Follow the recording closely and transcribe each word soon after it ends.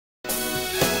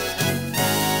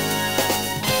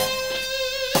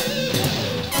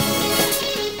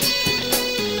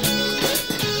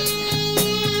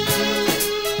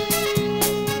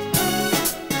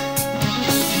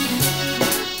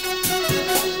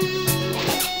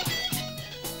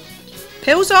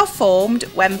Pills are formed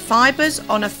when fibres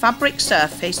on a fabric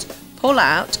surface pull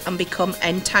out and become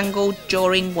entangled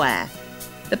during wear.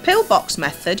 The pill box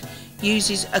method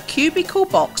uses a cubical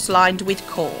box lined with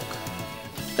cork.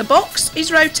 The box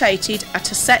is rotated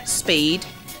at a set speed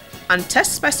and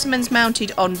test specimens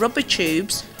mounted on rubber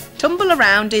tubes tumble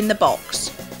around in the box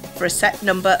for a set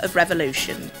number of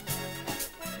revolutions.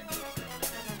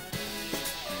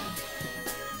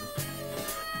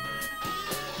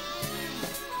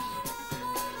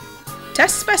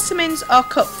 Test specimens are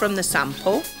cut from the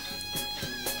sample.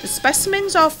 The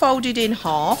specimens are folded in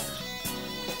half,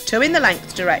 2 in the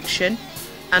length direction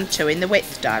and 2 in the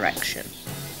width direction.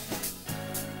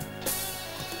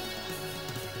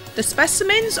 The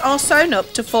specimens are sewn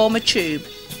up to form a tube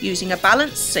using a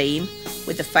balanced seam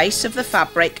with the face of the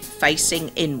fabric facing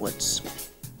inwards.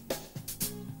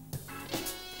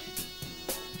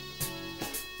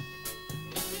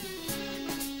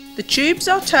 The tubes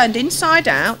are turned inside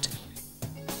out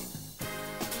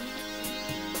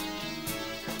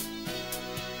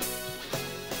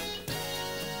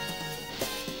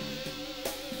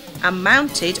and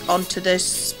mounted onto the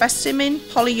specimen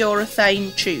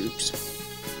polyurethane tubes.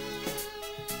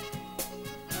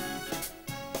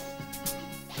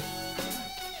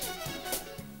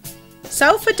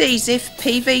 Self-adhesive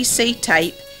PVC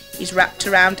tape is wrapped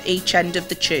around each end of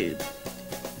the tube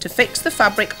to fix the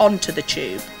fabric onto the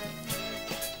tube.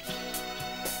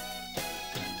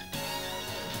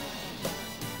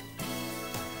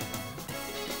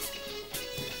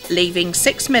 Leaving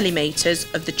 6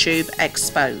 mm of the tube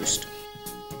exposed.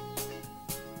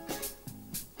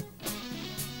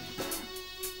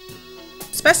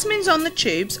 Specimens on the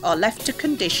tubes are left to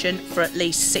condition for at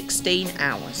least 16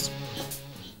 hours.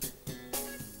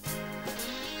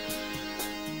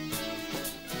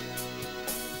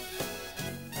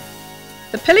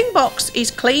 The pilling box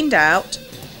is cleaned out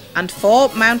and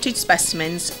 4 mounted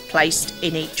specimens placed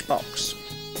in each box.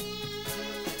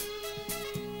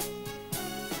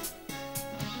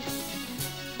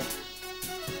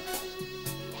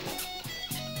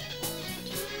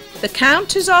 The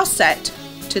counters are set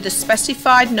to the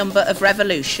specified number of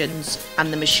revolutions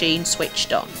and the machine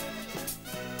switched on.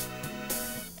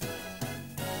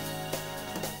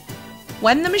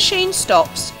 When the machine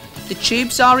stops, the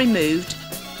tubes are removed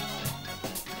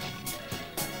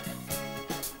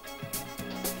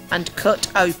and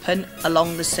cut open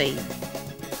along the seam.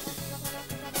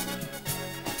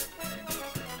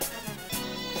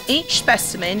 Each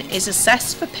specimen is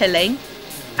assessed for pilling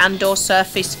and/or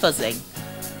surface fuzzing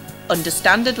under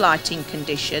standard lighting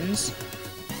conditions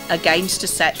against a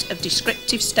set of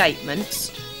descriptive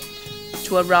statements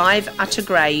to arrive at a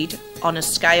grade on a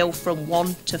scale from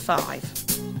 1 to 5.